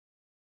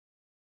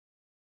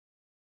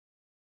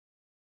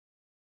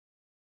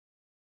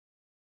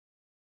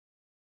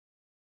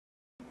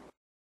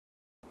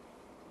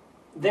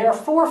there are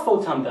 4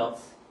 photon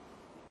belts.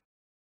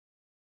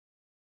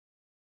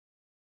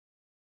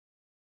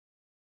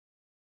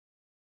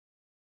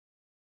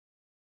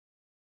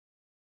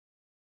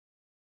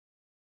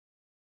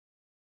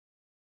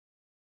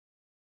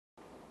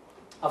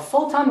 A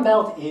photon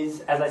belt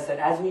is, as I said,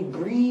 as we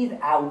breathe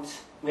out,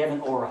 we have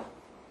an aura. Have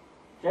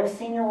you ever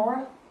seen your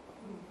aura?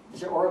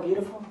 Is your aura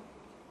beautiful?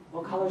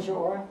 What color is your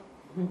aura?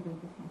 Do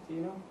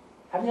you know?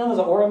 Have you known those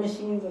aura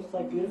machines that's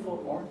like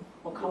beautiful aura?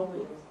 What color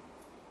is it?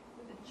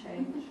 It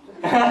changed.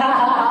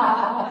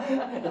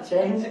 It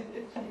changed?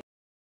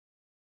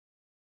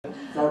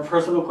 Is that a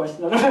personal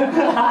question?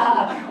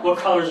 What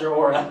color is your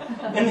aura?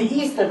 In the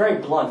East, they're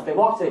very blunt. They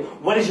walk and say,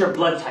 what is your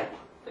blood type?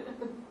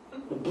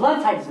 The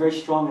blood type is very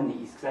strong in the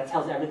East because that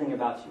tells everything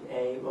about you.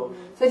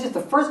 So it's just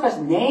the first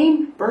question: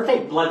 name,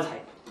 birthday, blood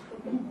type.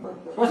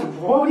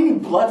 What do you mean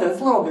blood type?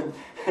 It's a little bit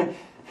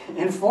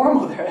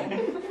informal there.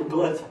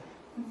 Blood type.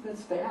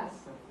 That's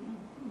fast.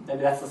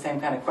 Maybe that's the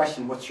same kind of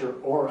question. What's your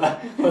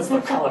aura? What's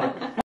the color?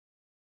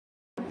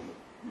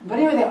 But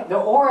anyway, the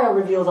aura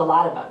reveals a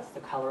lot about us. The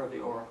color of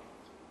the aura,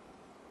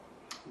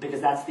 because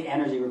that's the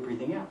energy we're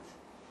breathing out.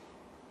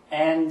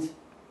 And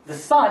the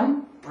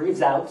sun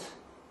breathes out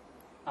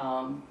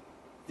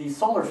these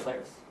solar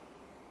flares.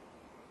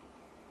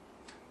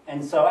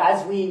 And so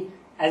as we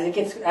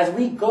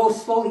go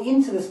slowly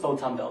into this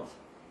photon belt,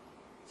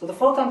 so the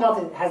photon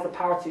belt has the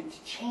power to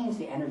change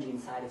the energy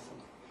inside of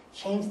something,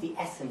 change the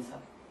essence of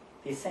it,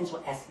 the essential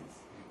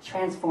essence,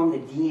 transform the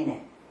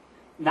DNA.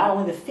 Not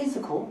only the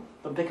physical,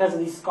 but because of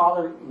these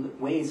scalar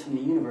waves from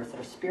the universe that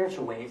are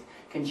spiritual waves,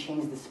 can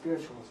change the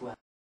spiritual as well.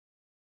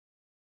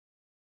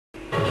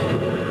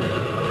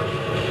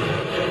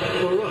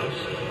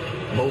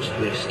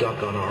 Mostly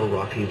stuck on our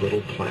rocky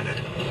little planet.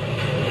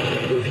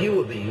 The view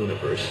of the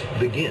universe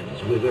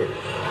begins with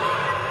Earth.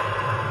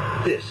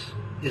 This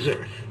is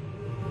Earth.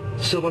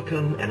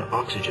 Silicon and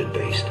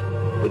oxygen-based,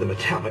 with a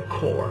metallic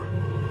core.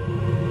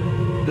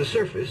 The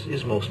surface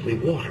is mostly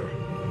water.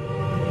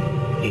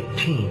 It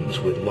teems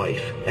with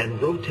life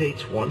and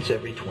rotates once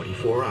every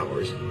 24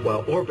 hours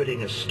while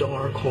orbiting a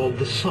star called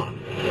the Sun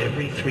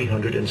every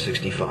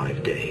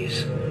 365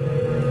 days.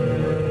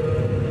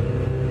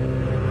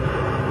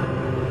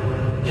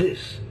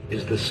 This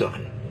is the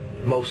Sun,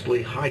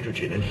 mostly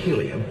hydrogen and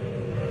helium.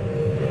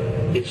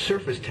 Its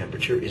surface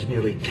temperature is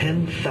nearly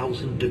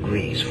 10,000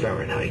 degrees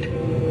Fahrenheit.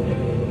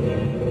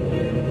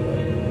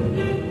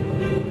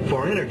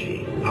 For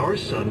energy, our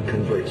Sun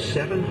converts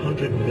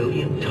 700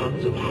 million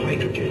tons of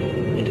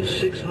hydrogen into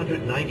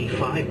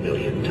 695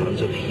 million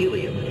tons of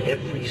helium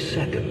every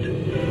second.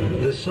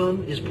 The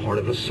Sun is part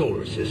of a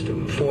solar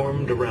system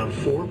formed around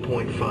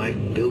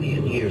 4.5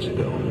 billion years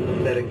ago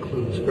that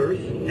includes Earth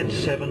and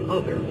 7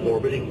 other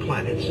orbiting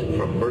planets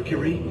from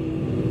Mercury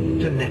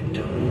to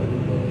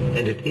Neptune.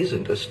 And it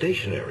isn't a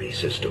stationary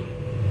system.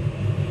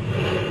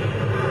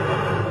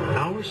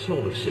 Our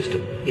solar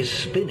system is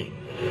spinning,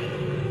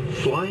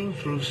 flying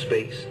through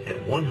space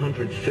at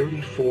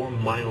 134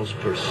 miles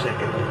per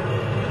second,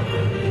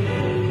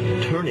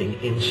 turning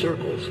in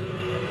circles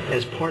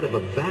as part of a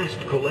vast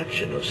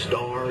collection of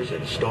stars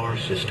and star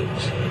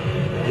systems.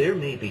 There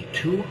may be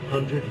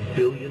 200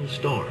 billion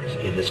stars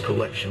in this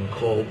collection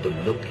called the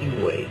Milky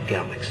Way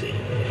galaxy.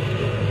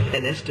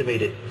 An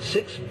estimated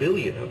 6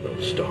 billion of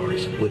those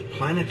stars with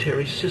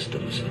planetary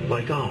systems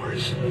like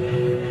ours.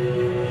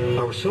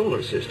 Our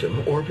solar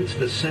system orbits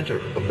the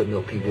center of the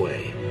Milky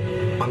Way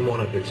on one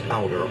of its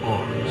outer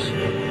arms.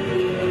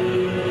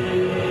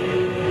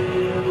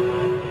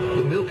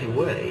 The Milky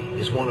Way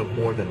is one of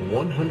more than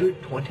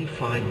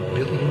 125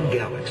 billion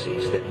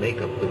galaxies that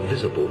make up the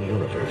visible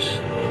universe.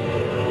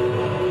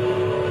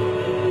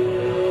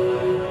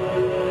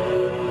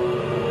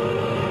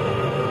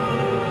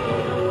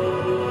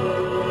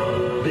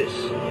 This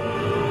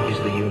is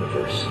the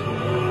universe.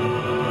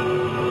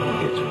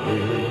 It's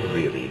really,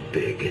 really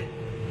big.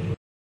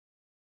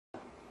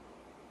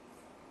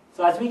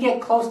 So as we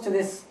get close to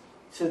the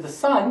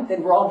Sun,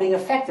 then we're all being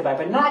affected by it.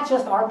 But not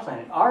just our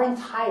planet. Our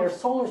entire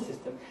solar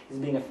system is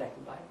being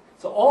affected by it.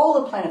 So all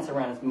the planets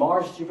around us,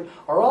 Mars, Jupiter,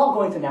 are all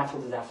going through natural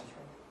disasters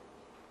right now.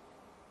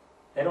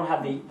 They don't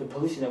have the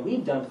pollution that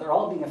we've done, but they're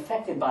all being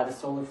affected by the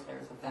solar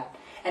flares of that.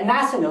 And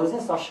NASA knows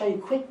this. I'll show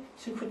you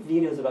two quick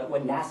videos about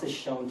what NASA's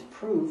shown to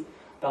prove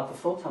about the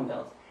photon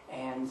belt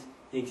and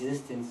the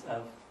existence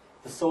of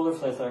the solar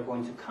flares that are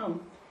going to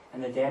come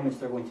and the damage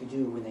they're going to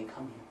do when they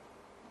come here.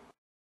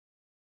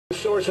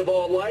 Source of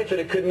all life,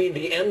 and it could mean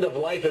the end of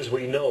life as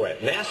we know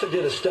it. NASA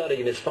did a study,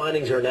 and its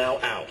findings are now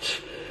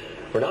out.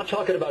 We're not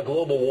talking about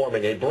global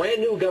warming. A brand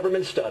new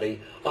government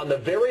study on the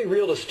very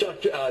real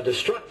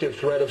destructive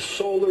threat of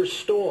solar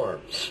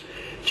storms.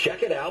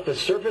 Check it out. The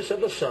surface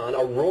of the Sun,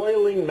 a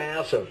roiling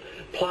mass of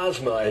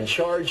plasma and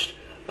charged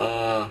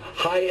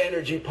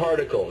high-energy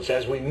particles.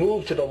 As we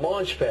move to the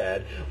launch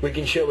pad, we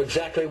can show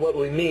exactly what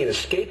we mean,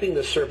 escaping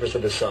the surface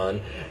of the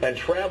Sun and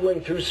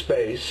traveling through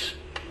space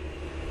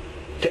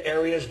to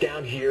areas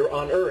down here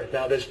on Earth.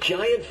 Now, this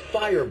giant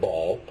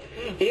fireball,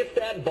 if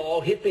that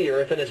ball hit the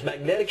Earth and its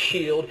magnetic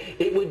shield,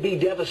 it would be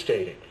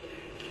devastating.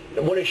 I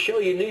want to show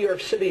you New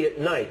York City at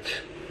night.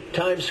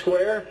 Times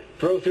Square,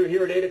 drove through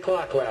here at 8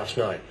 o'clock last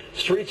night.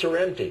 Streets are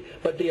empty,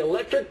 but the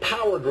electric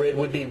power grid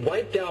would be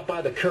wiped out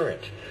by the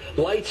current.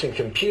 Lights and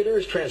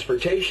computers,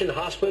 transportation,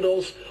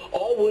 hospitals,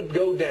 all would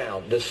go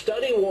down. The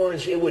study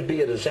warns it would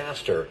be a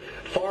disaster,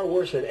 far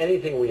worse than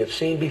anything we have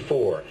seen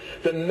before.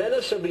 The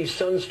menace of these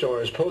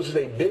sunstorms poses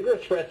a bigger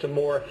threat to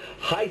more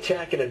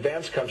high-tech and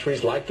advanced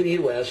countries like the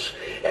U.S.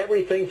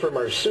 Everything from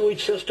our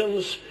sewage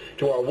systems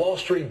to our Wall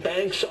Street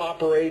banks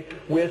operate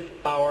with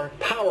our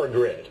power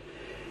grid.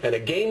 And a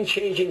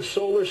game-changing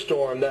solar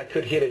storm that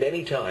could hit at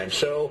any time.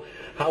 So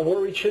how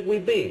worried should we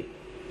be?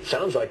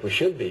 Sounds like we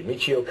should be.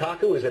 Michio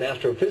Kaku is an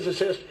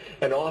astrophysicist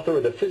and author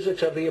of The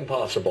Physics of the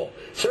Impossible.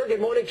 Sir,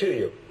 good morning to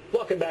you.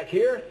 Welcome back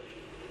here.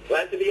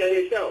 Glad to be on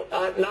your show.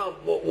 Now,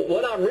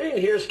 what I'm reading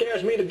here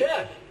scares me to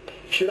death.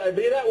 Should I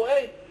be that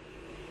way?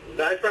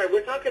 That's right.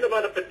 We're talking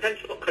about a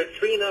potential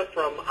Katrina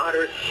from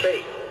outer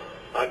space.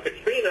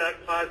 Katrina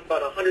caused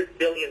about $100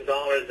 billion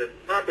in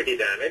property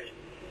damage.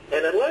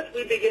 And unless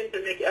we begin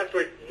to make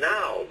efforts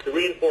now to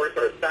reinforce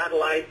our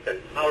satellites and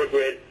power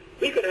grid,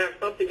 we could have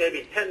something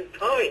maybe 10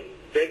 times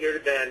bigger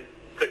than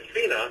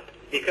Katrina,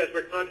 because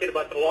we're talking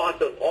about the loss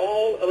of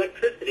all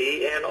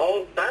electricity and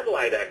all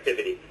satellite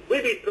activity.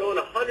 We'd be thrown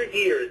 100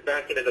 years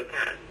back into the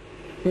past.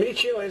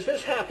 Michio, has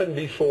this happened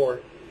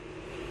before?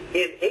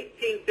 In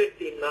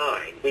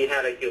 1859, we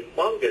had a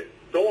humongous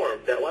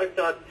storm that wiped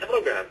out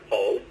telegraph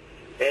poles,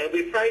 and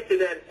we tried to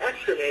then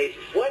estimate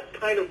what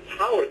kind of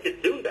power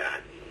could do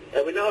that.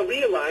 And we now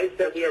realize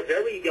that we are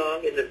very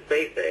young in the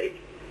space age.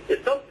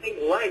 If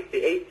something like the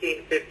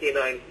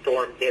 1859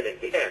 storm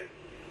hit again,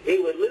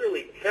 it would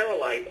literally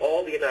paralyze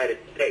all the United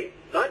States,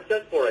 not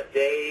just for a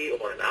day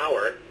or an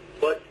hour,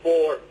 but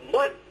for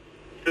months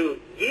to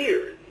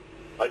years.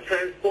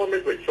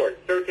 Transformers would short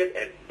circuit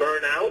and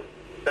burn out.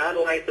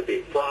 Satellites would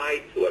be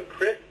fried to a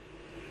crisp.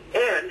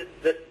 And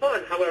the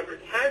sun, however,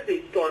 has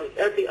these storms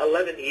every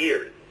 11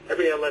 years.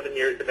 Every 11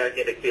 years, the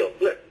magnetic field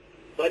flips.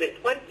 But in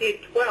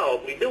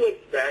 2012, we do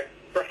expect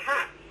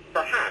perhaps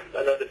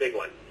another big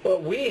one.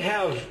 Well, we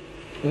have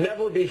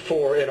never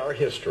before in our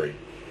history,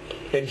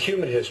 in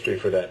human history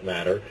for that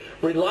matter,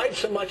 relied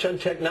so much on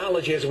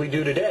technology as we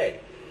do today.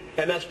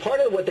 And that's part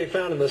of what they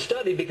found in the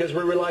study, because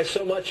we rely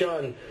so much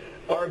on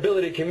our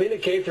ability to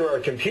communicate through our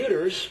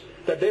computers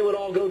that they would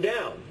all go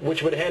down,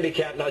 which would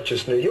handicap not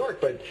just New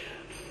York, but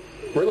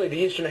really the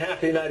eastern half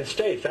of the United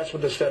States. That's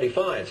what the study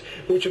finds,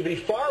 which would be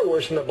far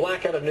worse than the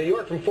blackout of New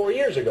York from 4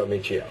 years ago,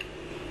 Michio.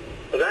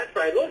 Well, that's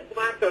right. Those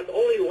blackouts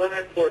only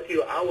last for a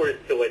few hours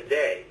to a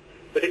day.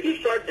 But if you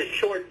start to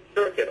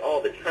short-circuit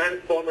all the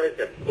transformers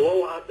and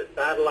blow out the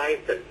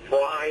satellites and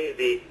fry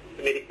the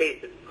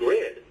communications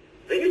grid,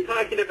 then you're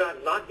talking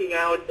about knocking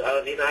out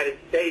the United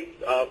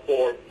States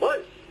for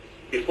months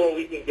before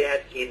we can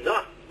get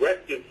enough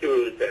rescue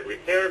crews and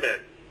repairmen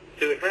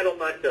to handle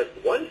not just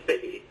one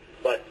city,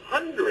 but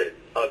hundreds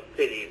of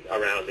cities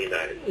around the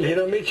United States. You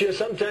know, Michio,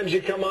 sometimes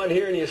you come on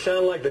here and you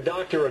sound like the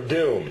doctor of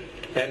doom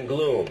and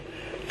gloom.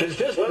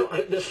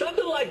 Does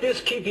something like this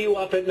keep you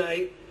up at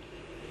night?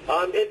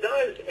 It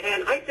does,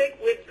 and I think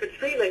with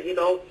Katrina,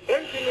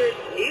 engineers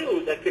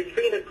knew that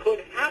Katrina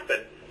could happen,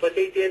 but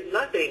they did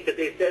nothing because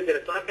they said that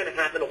it's not going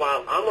to happen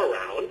while I'm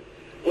around.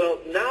 Well,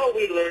 now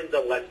we learned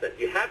the lesson.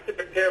 You have to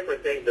prepare for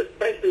things,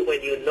 especially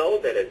when you know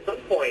that at some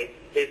point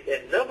it's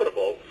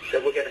inevitable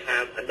that we're going to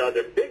have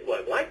another big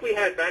one, like we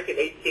had back in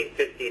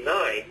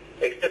 1859,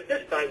 except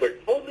this time we're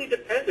totally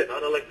dependent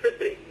on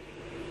electricity.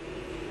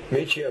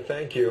 Michio,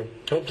 thank you.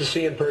 Hope to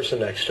see you in person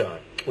next time.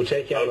 We'll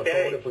take you on the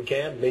phone if we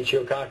can.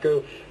 Michio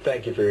Kaku,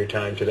 thank you for your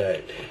time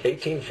today.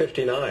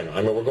 1859.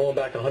 I mean, we're going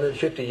back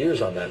 150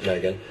 years on that,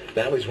 Megan.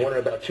 Now he's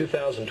wondering about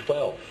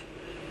 2012.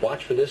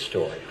 Watch for this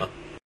story.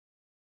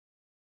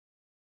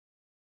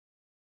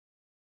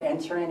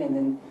 Entering and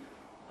then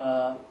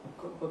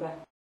go back.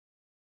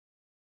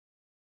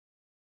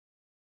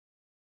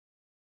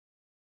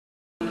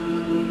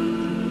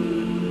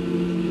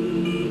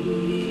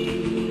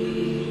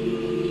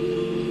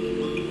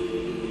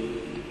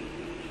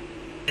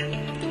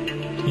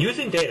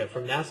 Using data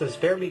from NASA's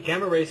Fermi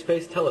Gamma Ray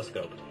Space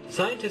Telescope,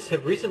 scientists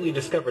have recently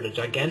discovered a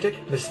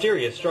gigantic,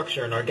 mysterious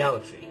structure in our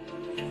galaxy.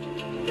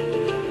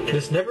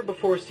 This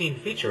never-before-seen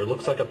feature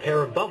looks like a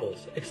pair of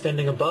bubbles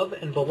extending above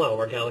and below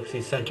our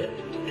galaxy's center.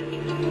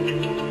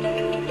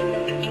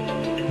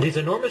 These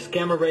enormous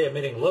gamma-ray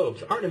emitting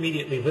lobes aren't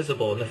immediately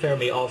visible in the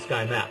Fermi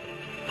all-sky map.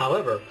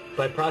 However,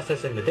 by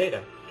processing the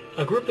data,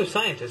 a group of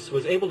scientists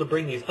was able to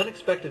bring these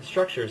unexpected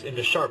structures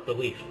into sharp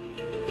relief.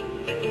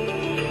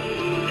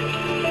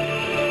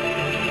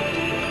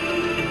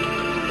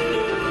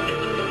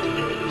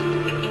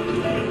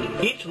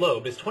 Each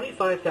lobe is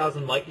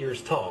 25,000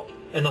 light-years tall,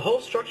 and the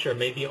whole structure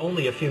may be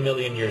only a few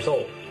million years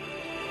old.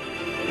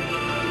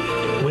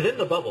 Within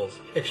the bubbles,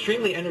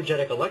 extremely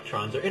energetic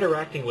electrons are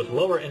interacting with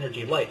lower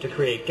energy light to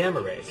create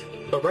gamma rays,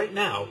 but right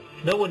now,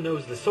 no one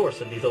knows the source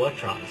of these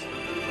electrons.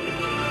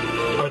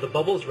 Are the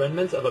bubbles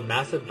remnants of a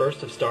massive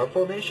burst of star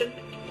formation?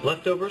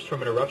 Leftovers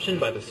from an eruption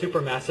by the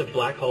supermassive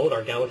black hole at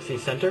our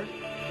galaxy's center?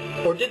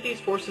 Or did these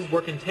forces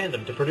work in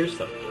tandem to produce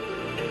them?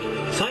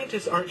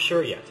 Scientists aren't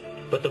sure yet,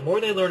 but the more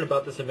they learn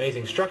about this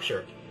amazing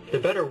structure, the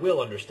better we'll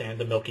understand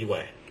the Milky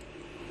Way.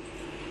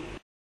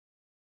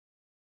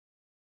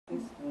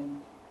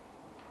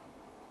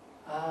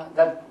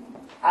 That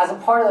as a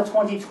part of the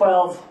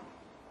 2012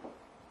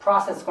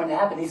 process going to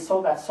happen,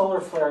 that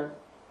solar flares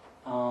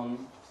are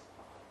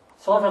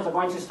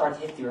going to start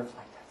to hit the Earth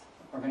like that.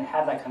 We're going to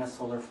have that kind of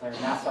solar flare.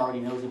 NASA already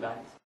knows about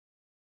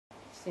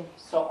it.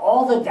 So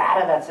all the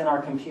data that's in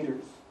our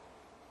computers,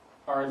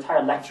 our entire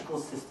electrical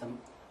system,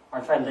 our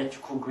entire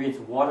electrical grids,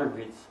 water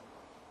grids,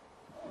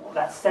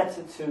 that sets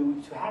it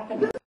to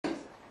happen.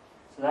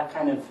 So that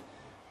kind of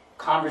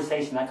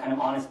conversation, that kind of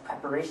honest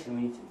preparation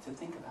we need to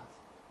think about.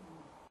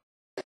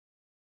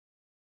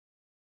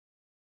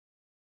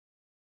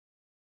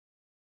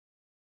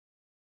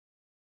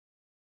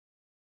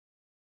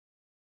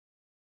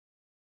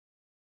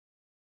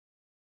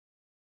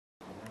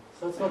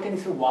 So let's look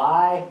into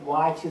why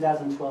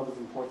 2012 is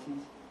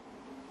important.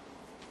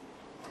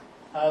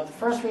 The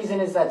first reason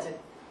is that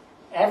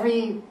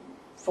every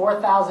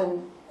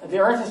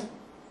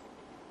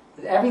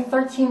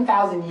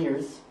 13,000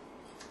 years,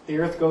 the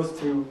Earth goes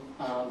through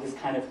this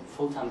kind of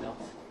photon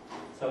belt.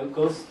 So it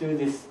goes through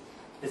this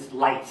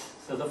light.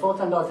 So the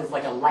photon belt is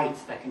like a light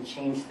that can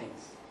change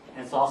things.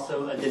 And it's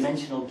also a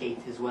dimensional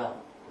gate as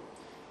well.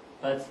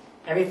 But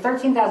every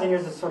 13,000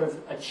 years is sort of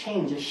a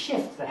change, a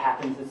shift that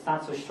happens. It's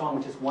not so strong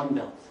with just one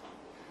belt.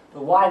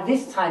 But why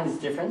this time is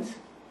different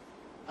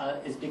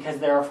is because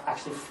there are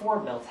actually 4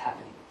 belts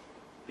happening.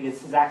 Because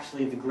this is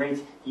actually the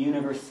great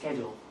universe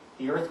schedule.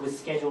 The Earth was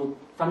scheduled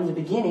from the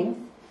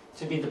beginning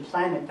to be the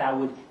planet that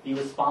would be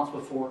responsible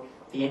for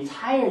the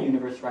entire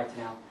universe right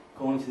now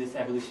going through this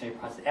evolutionary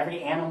process.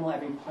 Every animal,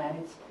 every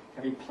planet,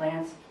 every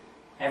plant,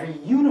 every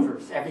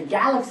universe, every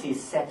galaxy is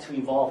set to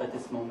evolve at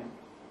this moment.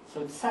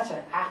 So it's such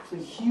an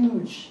absolutely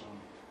huge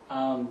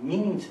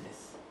meaning to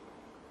this.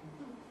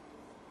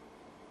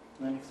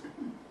 The next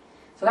one.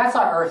 So that's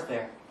our Earth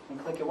there. Can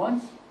you click it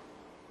once?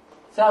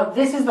 So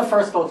this is the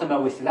first photon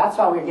belt we see. That's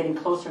why we're getting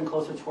closer and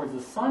closer towards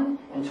the sun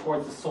and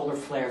towards the solar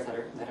flares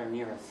that are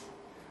near us.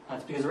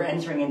 It's because we're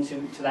entering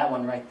into that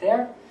one right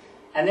there.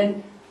 And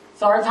then,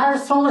 so our entire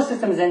solar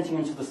system is entering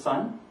into the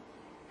sun.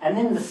 And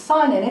then the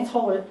sun and its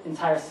whole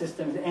entire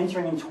system is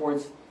entering in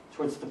towards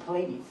the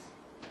Pleiades.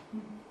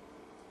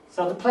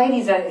 So the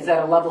Pleiades is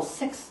at a level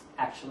 6,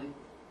 actually.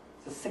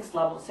 It's a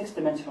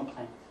 6-dimensional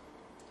planet.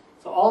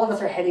 So all of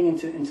us are heading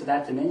into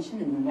that dimension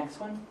in the next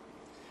one.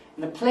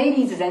 And the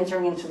Pleiades is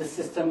entering into the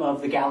system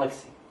of the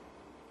galaxy.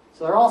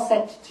 So they're all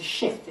set to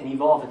shift and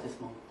evolve at this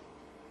moment.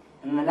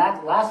 And then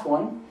that last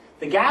one,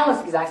 the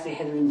galaxy is actually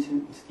headed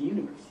into the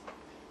universe.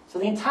 So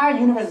the entire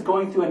universe is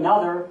going through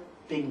another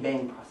Big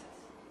Bang process.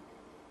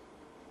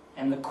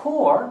 And the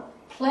core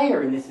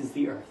player in this is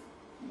the Earth.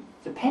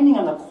 Depending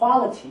on the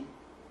quality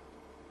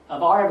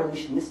of our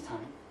evolution this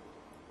time,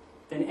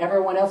 then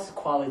everyone else's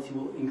quality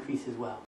will increase as well.